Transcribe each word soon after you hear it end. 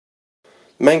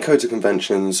Main codes and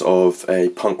conventions of a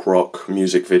punk rock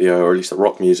music video, or at least a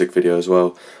rock music video as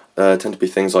well, tend to be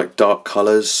things like dark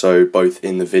colours, so both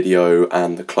in the video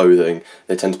and the clothing,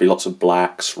 there tend to be lots of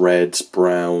blacks, reds,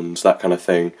 browns, that kind of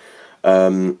thing.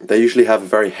 They usually have a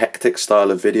very hectic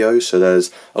style of video, so there's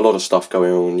a lot of stuff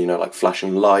going on, you know, like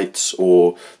flashing lights,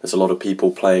 or there's a lot of people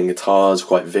playing guitars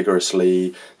quite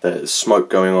vigorously, there's smoke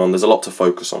going on, there's a lot to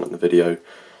focus on in the video.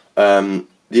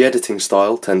 The editing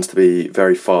style tends to be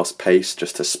very fast-paced,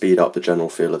 just to speed up the general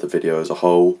feel of the video as a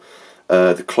whole.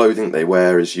 The clothing they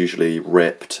wear is usually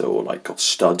ripped, or like got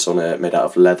studs on it, made out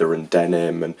of leather and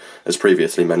denim, and as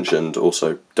previously mentioned,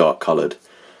 also dark-coloured.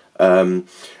 And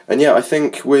yeah, I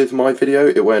think with my video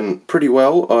it went pretty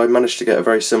well. I managed to get a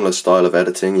very similar style of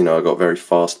editing. You know, I got very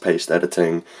fast-paced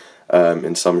editing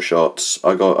in some shots.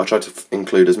 I tried to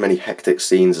include as many hectic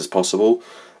scenes as possible.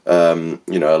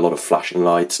 You know, a lot of flashing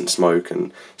lights and smoke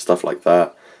and stuff like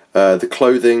that. The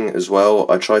clothing as well,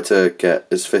 I tried to get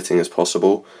as fitting as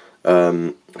possible.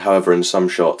 However, in some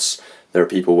shots there are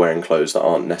people wearing clothes that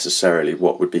aren't necessarily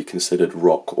what would be considered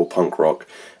rock or punk rock,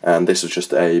 and this was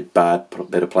just a bad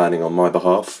bit of planning on my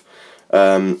behalf.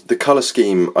 The colour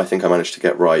scheme I think I managed to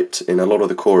get right. In a lot of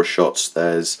the chorus shots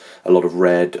there's a lot of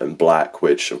red and black,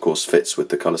 which of course fits with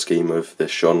the colour scheme of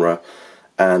this genre.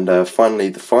 And finally,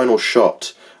 the final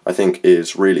shot I think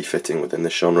is really fitting within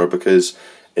this genre, because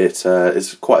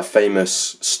it's quite a famous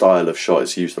style of shot.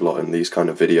 It's used a lot in these kind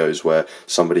of videos where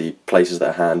somebody places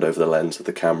their hand over the lens of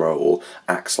the camera or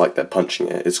acts like they're punching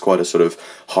it. It's quite a sort of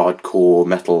hardcore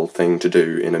metal thing to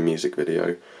do in a music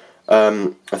video.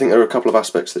 I think there are a couple of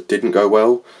aspects that didn't go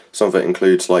well. Some of it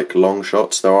includes like long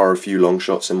shots. There are a few long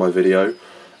shots in my video.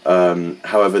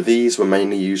 However, these were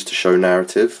mainly used to show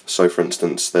narrative. So for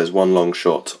instance, there's one long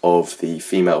shot of the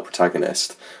female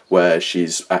protagonist where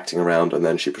she's acting around and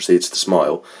then she proceeds to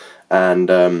smile, and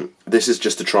this is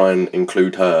just to try and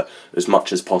include her as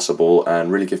much as possible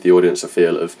and really give the audience a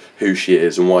feel of who she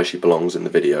is and why she belongs in the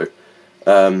video.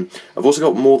 I've also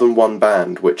got more than one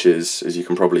band, which is, as you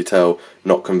can probably tell,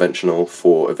 not conventional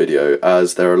for a video,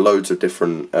 as there are loads of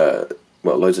different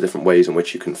ways in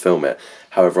which you can film it.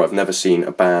 However, I've never seen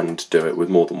a band do it with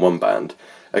more than one band.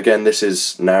 Again, this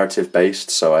is narrative based,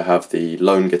 so I have the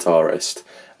lone guitarist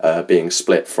being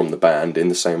split from the band in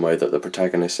the same way that the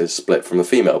protagonist is split from the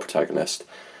female protagonist.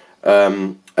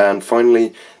 And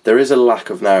finally, there is a lack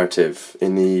of narrative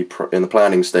in the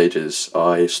planning stages.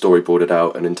 I storyboarded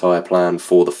out an entire plan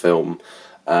for the film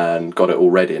and got it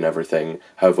all ready and everything.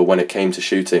 However, when it came to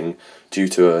shooting, due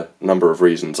to a number of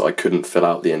reasons, I couldn't fill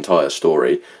out the entire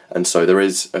story, and so there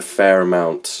is a fair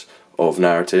amount of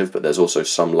narrative, but there's also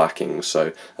some lacking,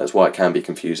 so that's why it can be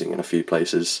confusing in a few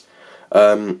places.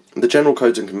 The general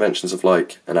codes and conventions of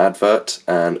like an advert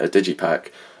and a digipack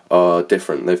are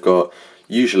different. They've got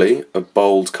usually a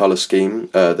bold colour scheme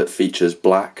that features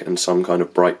black and some kind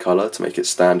of bright colour to make it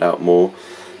stand out more.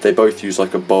 They both use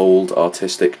like a bold,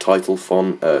 artistic title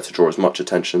font to draw as much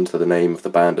attention to the name of the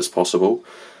band as possible.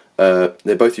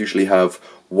 They both usually have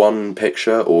one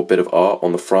picture or bit of art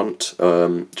on the front,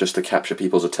 just to capture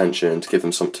people's attention, to give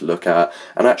them something to look at,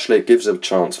 and actually it gives a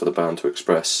chance for the band to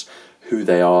express who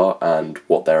they are and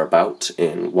what they're about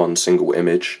in one single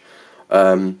image.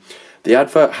 The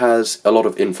advert has a lot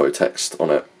of info text on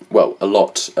it. Well, a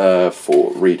lot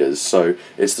for readers, so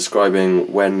it's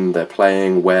describing when they're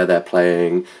playing, where they're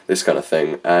playing, this kind of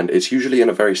thing, and it's usually in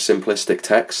a very simplistic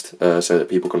text, so that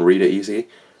people can read it easy.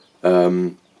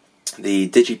 The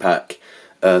digipack,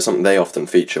 something they often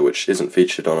feature, which isn't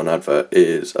featured on an advert,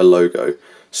 is a logo.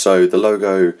 So the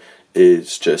logo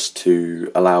is just to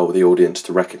allow the audience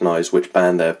to recognise which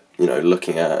band they're, you know,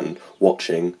 looking at and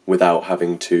watching without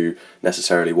having to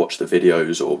necessarily watch the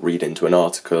videos or read into an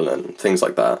article and things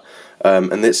like that.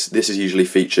 And this is usually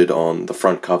featured on the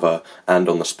front cover and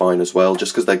on the spine as well,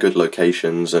 just because they're good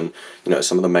locations and, you know,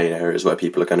 some of the main areas where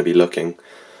people are going to be looking.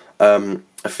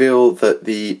 I feel that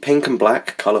the pink and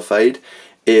black colour fade,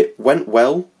 it went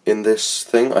well in this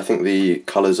thing. I think the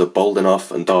colours are bold enough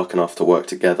and dark enough to work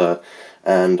together,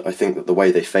 and I think that the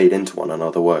way they fade into one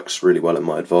another works really well in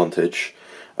my advantage.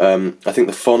 I think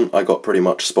the font I got pretty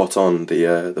much spot on.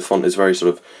 The font is very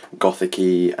sort of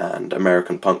gothic-y and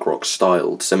American punk rock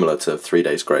styled, similar to 3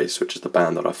 Days Grace, which is the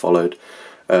band that I followed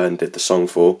and did the song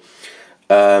for.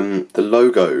 The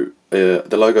logo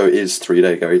is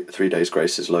 3 Days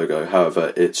Grace's logo,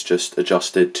 however it's just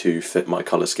adjusted to fit my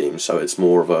colour scheme, so it's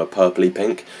more of a purpley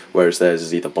pink, whereas theirs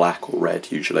is either black or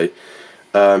red usually.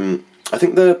 I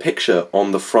think the picture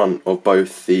on the front of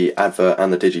both the advert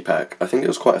and the digipack, I think it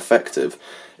was quite effective.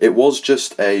 It was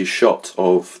just a shot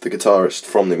of the guitarist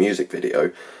from the music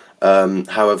video,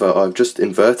 However, I've just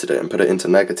inverted it and put it into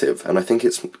negative, and I think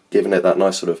it's given it that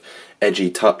nice sort of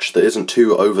edgy touch that isn't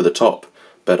too over the top,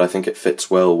 but I think it fits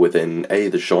well within A,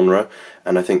 the genre,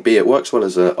 and I think B, it works well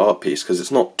as an art piece because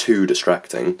it's not too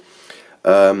distracting.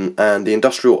 And the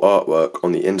industrial artwork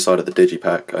on the inside of the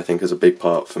digipack I think is a big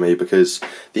part for me, because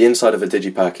the inside of a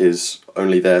digipack is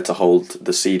only there to hold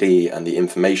the CD and the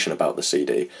information about the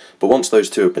CD, but once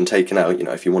those two have been taken out, you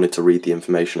know, if you wanted to read the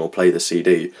information or play the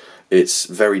CD, it's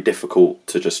very difficult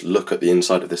to just look at the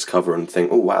inside of this cover and think,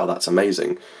 oh wow, that's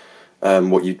amazing.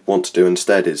 What you want to do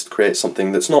instead is create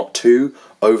something that's not too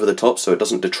over the top so it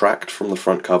doesn't detract from the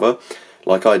front cover.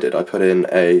 Like I did, I put in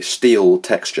a steel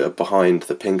texture behind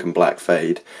the pink and black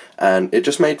fade, and it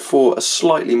just made for a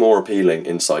slightly more appealing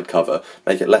inside cover,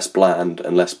 make it less bland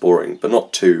and less boring, but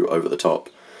not too over the top.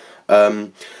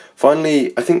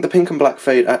 Finally, I think the pink and black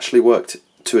fade actually worked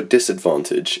to a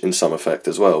disadvantage in some effect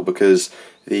as well, because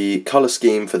the colour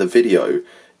scheme for the video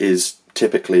is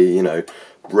typically, you know,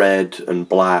 red and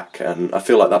black, and I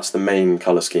feel like that's the main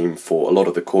colour scheme for a lot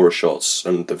of the chorus shots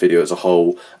and the video as a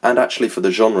whole, and actually for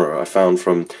the genre. I found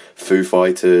from Foo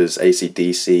Fighters,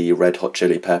 AC/DC, Red Hot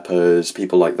Chili Peppers,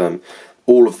 people like them,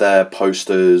 all of their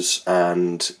posters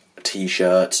and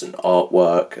t-shirts and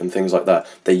artwork and things like that,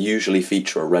 they usually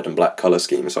feature a red and black colour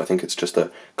scheme, so I think it's just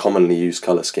a commonly used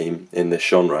colour scheme in this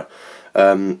genre.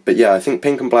 But yeah, I think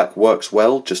pink and black works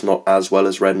well, just not as well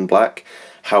as red and black.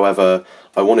 However,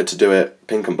 I wanted to do it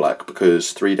pink and black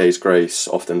because 3 Days Grace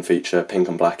often feature pink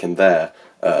and black in their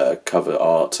cover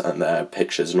art and their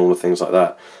pictures and all the things like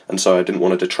that, and so I didn't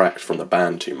want to detract from the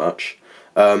band too much.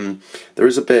 There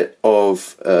is a bit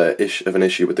of an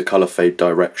issue with the colour fade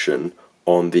direction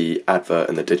on the advert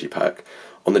and the digipack.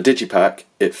 On the digipack,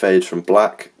 it fades from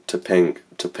black to pink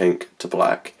to pink to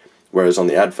black, whereas on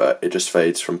the advert, it just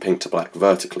fades from pink to black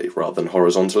vertically rather than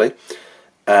horizontally.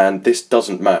 And this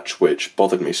doesn't match, which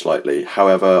bothered me slightly.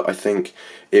 However, I think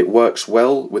it works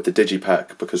well with the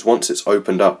digipack because once it's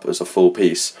opened up as a full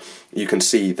piece, you can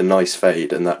see the nice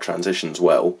fade and that transitions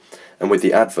well. And with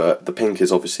the advert, the pink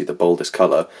is obviously the boldest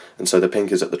colour, and so the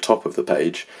pink is at the top of the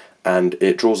page, and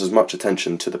it draws as much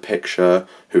attention to the picture,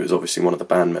 who is obviously one of the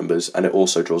band members, and it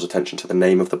also draws attention to the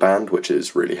name of the band, which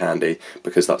is really handy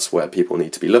because that's where people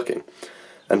need to be looking.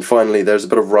 And finally, there's a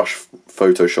bit of rush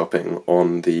photoshopping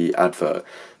on the advert.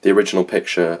 The original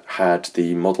picture had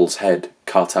the model's head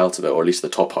cut out of it, or at least the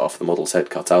top half of the model's head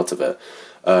cut out of it.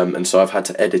 And so I've had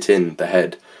to edit in the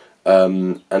head.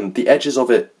 And the edges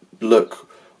of it look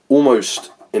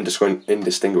almost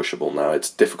indistinguishable now. It's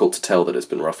difficult to tell that it's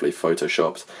been roughly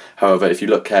photoshopped. However, if you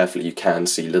look carefully, you can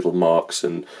see little marks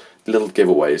and little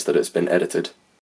giveaways that it's been edited.